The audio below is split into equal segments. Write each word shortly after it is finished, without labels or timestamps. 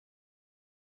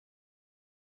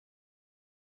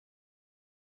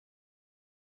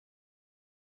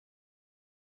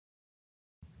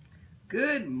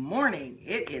Good morning.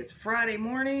 It is Friday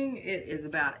morning. It is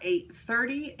about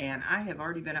 8:30 and I have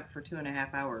already been up for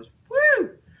 2.5 hours.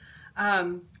 Woo!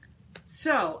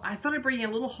 So I thought I'd bring you a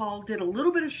little haul. Did a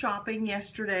little bit of shopping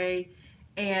yesterday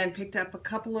and picked up a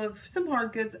couple of some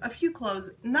hard goods, a few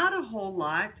clothes, not a whole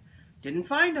lot. Didn't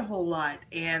find a whole lot,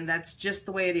 and that's just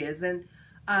the way it is. And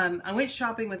I went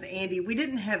shopping with Andy. We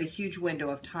didn't have a huge window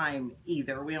of time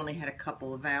either. We only had a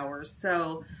couple of hours.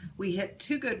 So we hit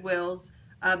two Goodwills.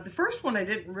 The first one I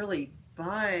didn't really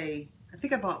buy. I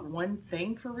think I bought one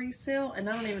thing for resale, and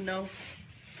I don't even know.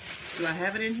 Do I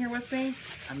have it in here with me?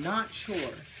 I'm not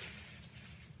sure.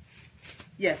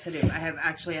 Yes, I do.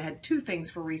 I had two things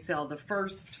for resale. The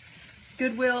first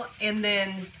Goodwill, and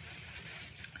then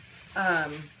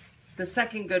the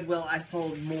second Goodwill I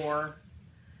sold more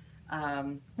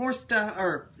stuff,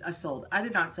 or I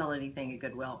did not sell anything at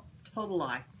Goodwill. Total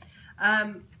lie.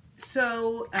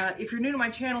 So if you're new to my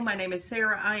channel, my name is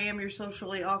Sarah. I am your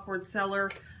socially awkward seller.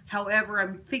 However,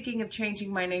 I'm thinking of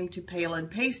changing my name to Pale and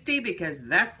Pasty because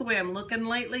that's the way I'm looking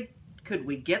lately. Could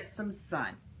we get some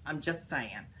sun? I'm just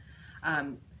saying.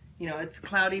 You know, it's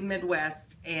cloudy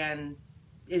Midwest and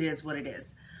it is what it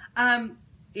is.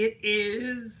 It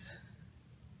is,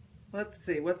 let's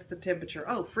see, what's the temperature?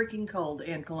 Oh, freaking cold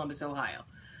in Columbus, Ohio.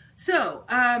 So,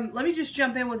 let me just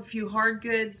jump in with a few hard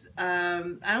goods.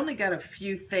 I only got a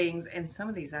few things, and some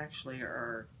of these actually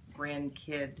are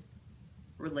grandkid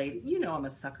related. You know I'm a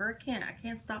sucker. I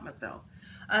can't stop myself.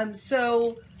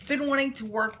 So, been wanting to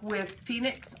work with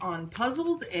Phoenix on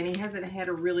puzzles, and he hasn't had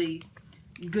a really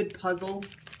good puzzle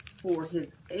for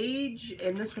his age,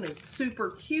 and this one is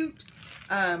super cute.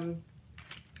 I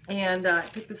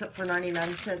picked this up for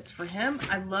 99 cents for him.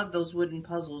 I love those wooden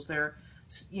puzzles. They're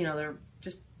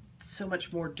just so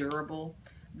much more durable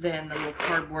than the little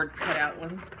cardboard cutout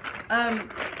ones.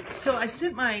 So I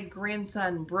sent my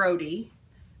grandson Brody,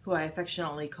 who I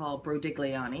affectionately call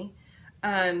Brodigliani,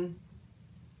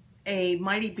 a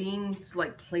Mighty Beans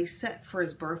play set for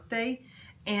his birthday,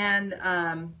 and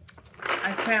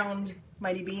I found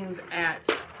Mighty Beans at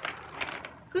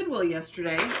Goodwill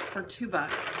yesterday for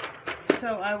 $2.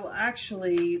 So I will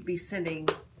actually be sending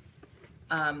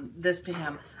this to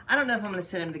him. I don't know if I'm going to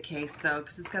send him the case, though,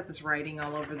 because it's got this writing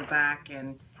all over the back,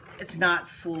 and it's not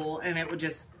full, and it would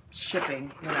just shipping,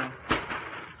 you know.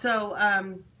 So,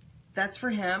 that's for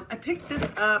him. I picked this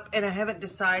up, and I haven't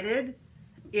decided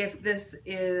if this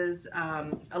is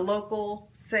a local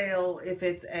sale, if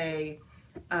it's an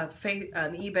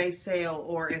eBay sale,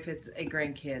 or if it's a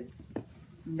grandkids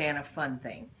Nana fun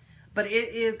thing. But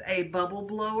it is a bubble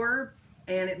blower,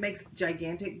 and it makes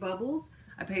gigantic bubbles.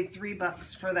 I paid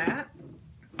 $3 for that.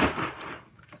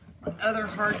 Other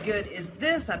hard good is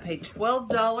this. I paid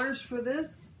 $12 for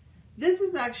this. This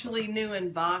is actually new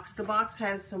in box. The box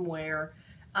has some wear.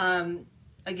 Again,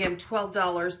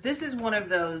 $12. This is one of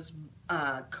those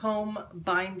comb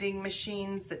binding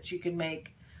machines that you can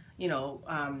make, you know,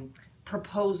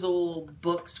 proposal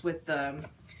books with the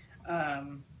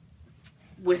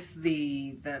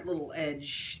that little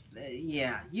edge.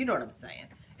 Yeah, you know what I'm saying.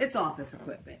 It's office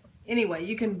equipment. Anyway,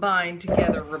 you can bind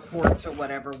together reports or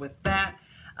whatever with that.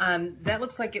 That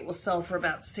looks like it will sell for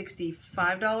about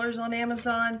 $65 on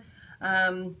Amazon.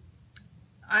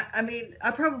 I mean,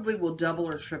 I probably will double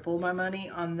or triple my money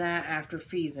on that after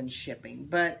fees and shipping.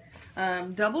 But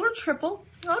double or triple,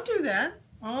 I'll do that.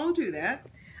 I'll do that.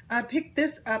 I picked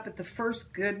this up at the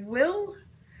first Goodwill.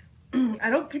 I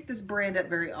don't pick this brand up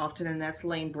very often, and that's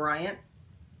Lane Bryant.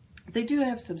 They do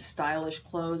have some stylish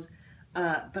clothes.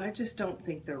 But I just don't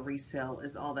think their resale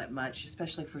is all that much,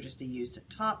 especially for just a used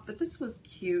top. But this was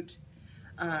cute.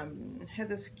 Had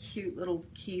this cute little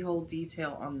keyhole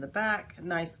detail on the back.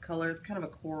 Nice color. It's kind of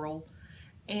a coral.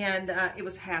 And it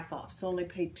was half off, so only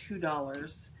paid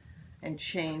 $2 and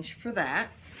change for that.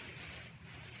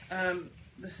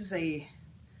 This is a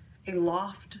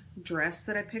loft dress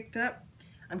that I picked up.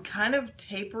 I'm kind of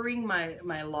tapering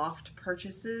my loft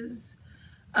purchases,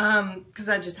 because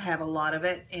I just have a lot of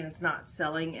it and it's not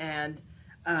selling. And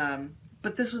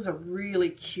but this was a really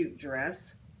cute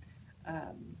dress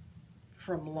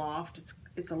from Loft.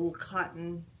 It's a little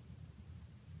cotton.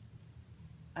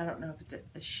 I don't know if it's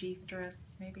a sheath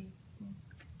dress, maybe.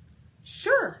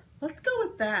 Sure, let's go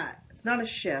with that. It's not a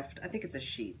shift. I think it's a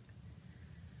sheath.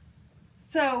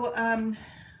 So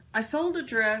I sold a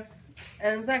dress,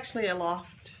 and it was actually a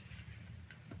Loft.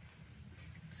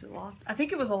 Loft? I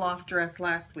think it was a Loft dress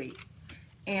last week,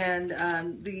 and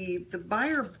the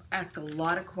buyer asked a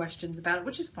lot of questions about it,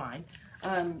 which is fine,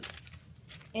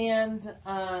 and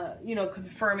you know,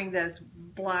 confirming that it's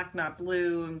black, not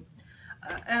blue.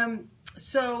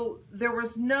 So there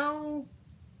was no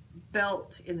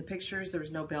belt in the pictures. There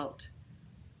was no belt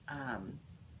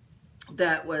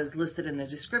that was listed in the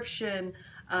description.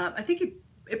 I think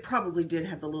it probably did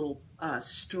have the little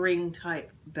string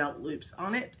type belt loops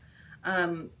on it.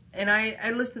 And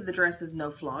I listed the dress as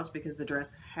no flaws because the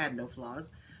dress had no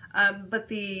flaws. But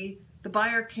the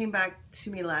buyer came back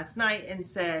to me last night and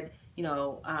said, you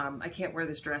know, I can't wear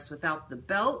this dress without the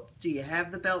belt. Do you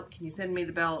have the belt? Can you send me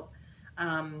the belt?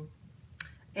 And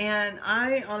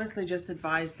I honestly just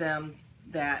advised them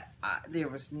that there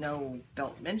was no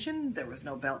belt mentioned. There was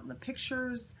no belt in the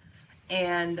pictures.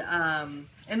 And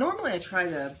normally I try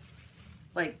to,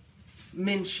 like,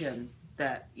 mention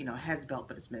that, you know, it has a belt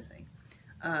but it's missing.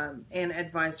 And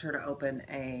advised her to open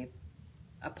a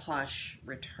Posh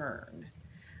return.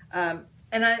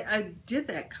 And I did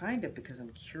that kind of because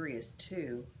I'm curious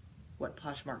too what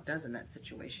Poshmark does in that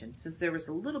situation, since there was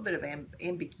a little bit of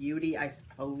ambiguity, I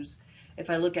suppose, if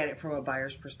I look at it from a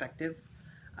buyer's perspective.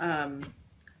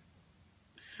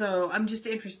 So I'm just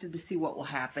interested to see what will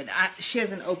happen. She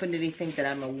hasn't opened anything that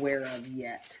I'm aware of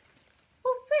yet.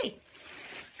 We'll see.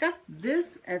 Got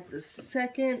this at the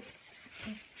second, let's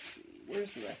see,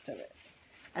 where's the rest of it?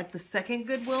 At the second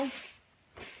Goodwill.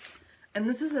 And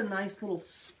this is a nice little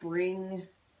spring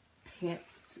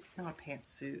pants, not a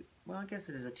pantsuit. Well, I guess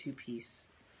it is a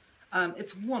two-piece.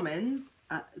 It's woman's.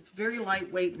 It's very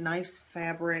lightweight, nice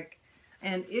fabric.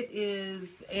 And it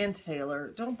is Ann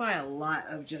Taylor. Don't buy a lot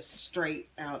of just straight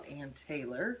out Ann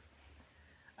Taylor.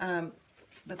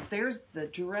 But there's the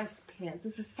dress pants.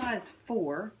 This is size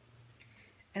 4.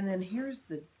 And then here's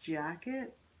the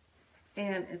jacket.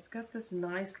 And it's got this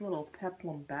nice little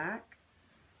peplum back.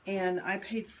 And I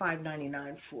paid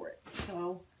 $5.99 for it.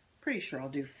 So, pretty sure I'll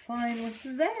do fine with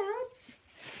that.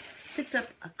 Picked up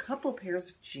a couple pairs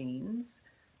of jeans.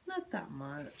 Not that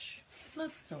much.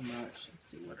 Not so much. Let's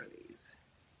see, what are these?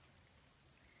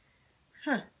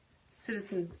 Huh.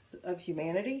 Citizens of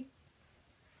Humanity.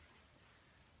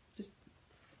 Just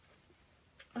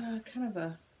kind of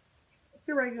a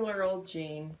irregular old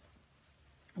jean.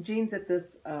 Jeans at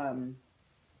this, I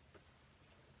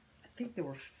think they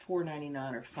were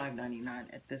 $4.99 or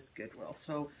 $5.99 at this Goodwill.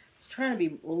 So I was trying to be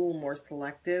a little more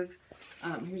selective.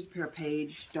 Here's a pair of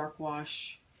Paige dark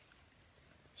wash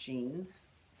jeans.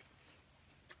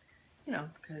 You know,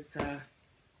 because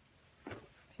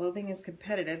clothing is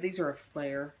competitive. These are a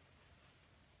flare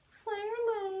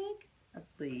leg, I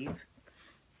believe,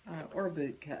 or a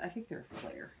boot cut. I think they're a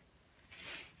flare.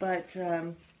 But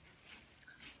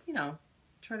you know,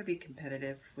 try to be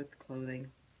competitive with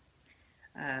clothing.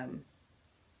 I'm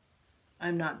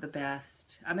not the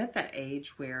best. I'm at that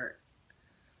age where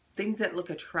things that look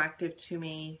attractive to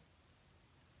me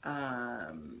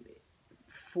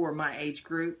for my age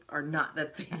group are not the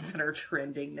things that are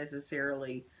trending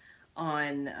necessarily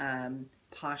on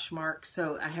Poshmark.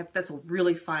 So that's a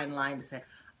really fine line to say,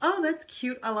 oh, that's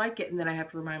cute, I like it. And then I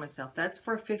have to remind myself, that's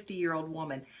for a 50-year-old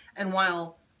woman. And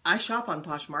while I shop on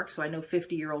Poshmark, so I know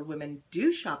 50-year-old women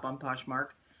do shop on Poshmark,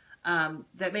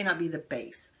 that may not be the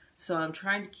base. So I'm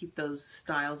trying to keep those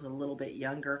styles a little bit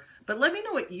younger. But let me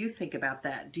know what you think about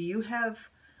that. Do you have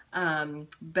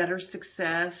better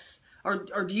success,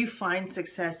 or do you find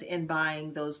success in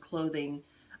buying those clothing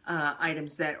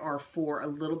items that are for a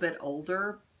little bit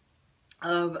older,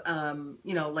 of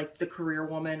you know, like the career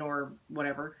woman or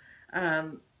whatever,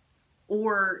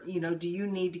 or, you know, do you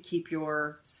need to keep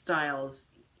your styles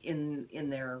in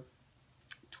their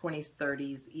 20s,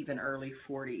 30s, even early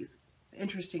 40s?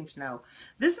 Interesting to know.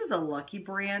 This is a Lucky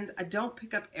brand. I don't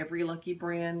pick up every Lucky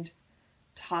brand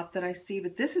top that I see,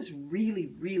 but this is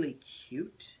really, really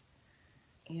cute.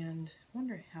 And I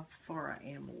wonder how far I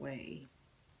am away.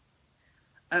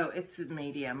 Oh, it's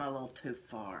medium, a little too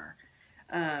far.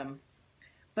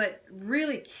 But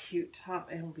really cute top,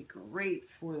 and will be great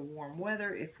for the warm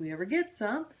weather if we ever get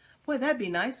some. Boy, that'd be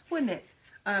nice, wouldn't it?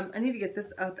 I need to get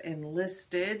this up and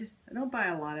listed. I don't buy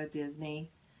a lot of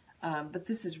Disney, but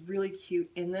this is really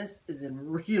cute, and this is in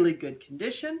really good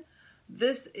condition.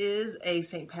 This is a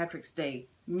St. Patrick's Day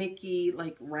Mickey,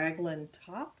 like, raglan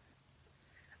top.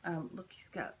 Look, he's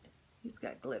got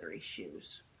glittery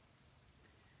shoes.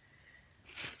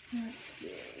 Let's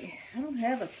see. I don't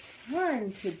have a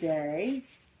ton today.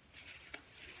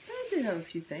 I do have a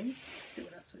few things. Let's see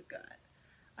what else we've got.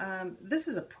 This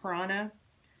is a Prana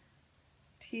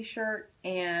t-shirt,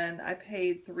 and I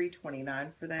paid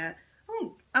 $3.29 for that.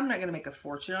 I'm not going to make a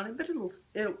fortune on it, but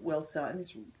it will sell, and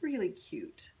it's really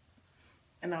cute.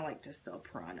 And I like to sell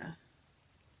Prana.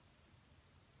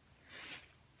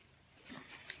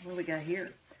 What do we got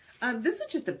here? This is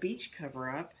just a beach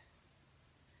cover-up.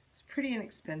 It's pretty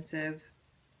inexpensive.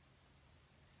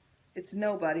 It's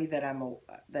nobody that I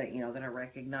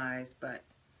recognize, but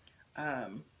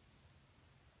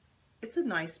It's a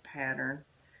nice pattern.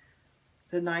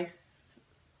 It's a nice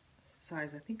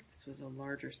size. I think this was a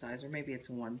larger size, or maybe it's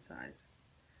one size.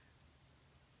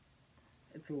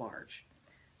 It's large.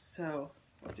 So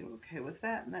I'll do okay with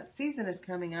that. And that season is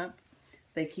coming up.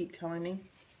 They keep telling me.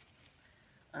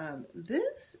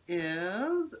 This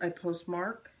is a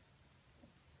Postmark,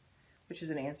 which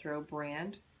is an Anthro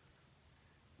brand,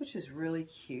 which is really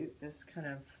cute. This kind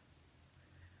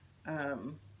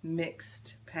of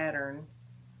mixed pattern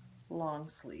long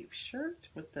sleeve shirt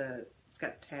with it's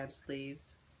got tab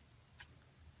sleeves.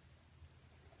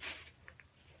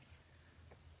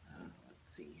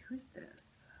 Let's see, who's this?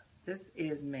 This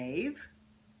is Maeve.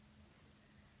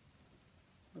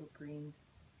 Little green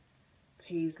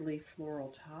paisley floral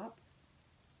top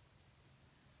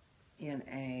in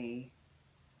a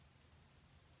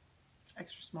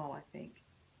extra small, I think.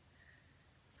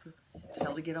 It's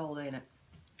hell to get old, ain't it?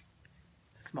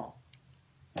 It's small.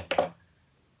 Let's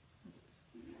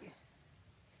see.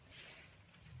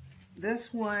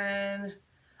 This one,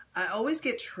 I always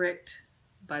get tricked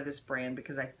by this brand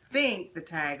because I think the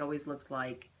tag always looks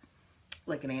like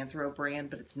an Anthro brand,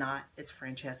 but it's not. It's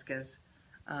Francesca's.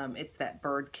 It's that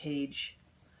bird cage,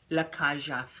 La Cage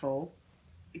à Faux,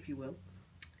 if you will.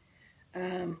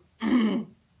 And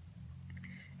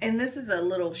this is a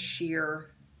little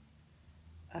sheer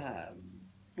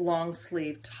long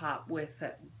sleeve top with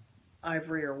that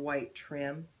ivory or white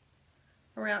trim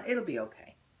around. It'll be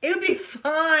okay. It'll be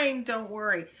fine. Don't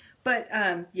worry. But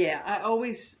yeah, I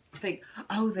always think,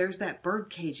 oh, there's that bird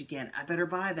cage again. I better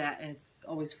buy that. And it's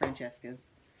always Francesca's.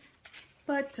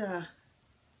 But oh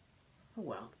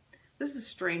well. This is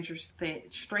Stranger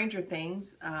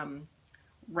Things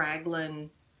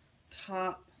raglan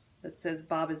top that says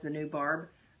Bob is the new Barb.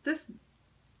 This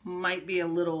might be a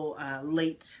little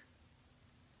late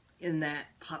in that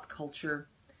pop culture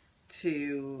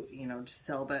to, to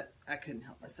sell, but I couldn't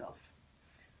help myself.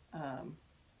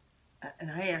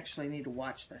 And I actually need to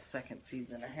watch the second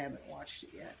season. I haven't watched it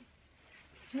yet.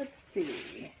 Let's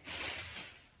see.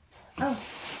 Oh,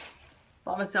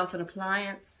 bought myself an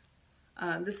appliance.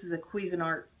 This is a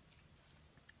Cuisinart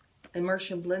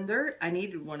immersion blender. I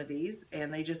needed one of these,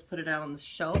 and they just put it out on the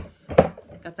shelf.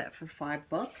 Got that for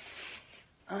 $5.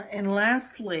 And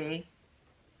lastly,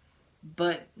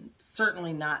 but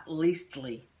certainly not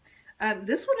leastly,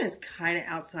 this one is kind of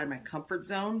outside my comfort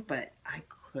zone, but I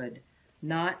could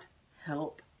not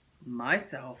help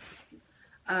myself.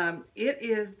 It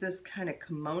is this kind of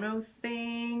kimono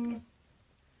thing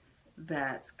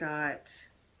that's got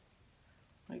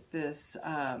like this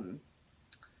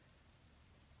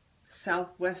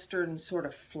southwestern sort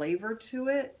of flavor to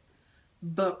it.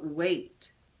 But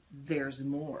wait, there's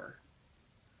more.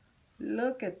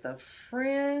 Look at the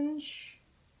fringe.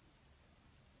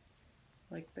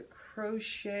 Like the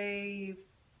crochet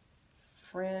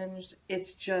fringe.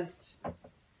 It's just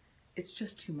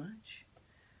too much.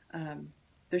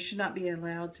 There should not be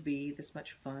allowed to be this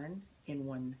much fun in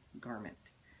one garment.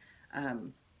 I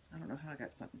don't know how I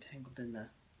got something tangled in the...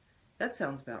 That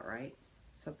sounds about right.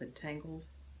 Something tangled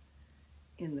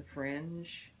in the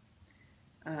fringe.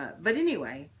 But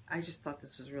anyway, I just thought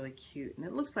this was really cute. And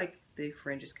it looks like the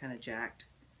fringe is kind of jacked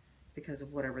because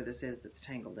of whatever this is that's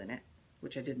tangled in it,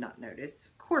 which I did not notice.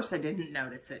 Of course I didn't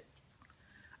notice it.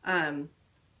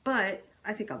 But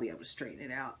I think I'll be able to straighten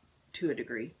it out to a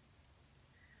degree.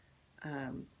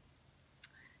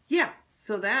 Yeah,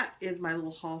 so that is my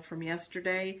little haul from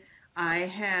yesterday. I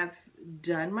have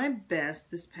done my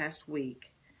best this past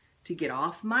week to get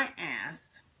off my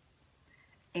ass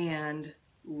and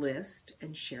list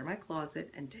and share my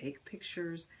closet and take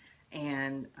pictures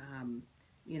and,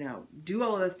 do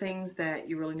all of the things that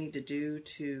you really need to do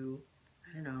to,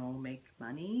 I don't know, make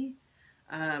money.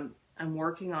 I'm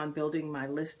working on building my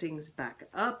listings back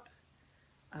up.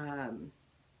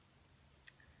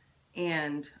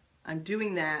 And I'm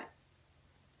doing that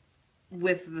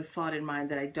with the thought in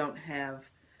mind that I don't have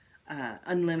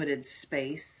unlimited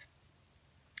space,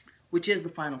 which is the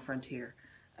final frontier.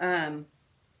 I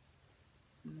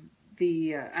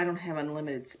don't have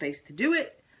unlimited space to do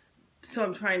it, so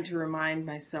I'm trying to remind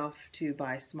myself to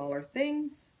buy smaller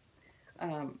things,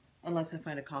 unless I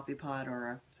find a coffee pot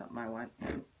or something I want.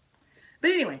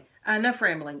 But anyway, enough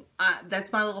rambling.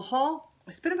 That's my little haul.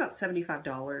 I spent about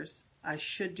 $75. I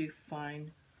should do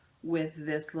fine with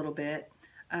this little bit.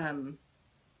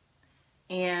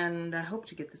 And I hope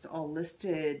to get this all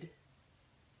listed.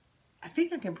 I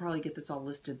think I can probably get this all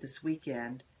listed this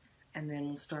weekend, and then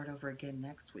we'll start over again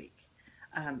next week.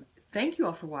 Thank you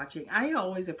all for watching. I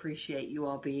always appreciate you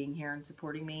all being here and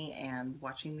supporting me and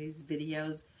watching these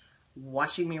videos,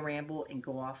 watching me ramble and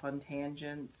go off on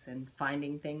tangents and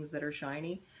finding things that are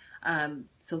shiny.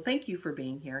 So thank you for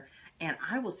being here, and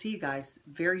I will see you guys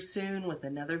very soon with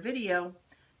another video.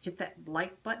 Hit that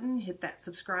like button, hit that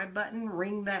subscribe button,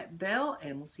 ring that bell,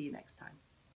 and we'll see you next time.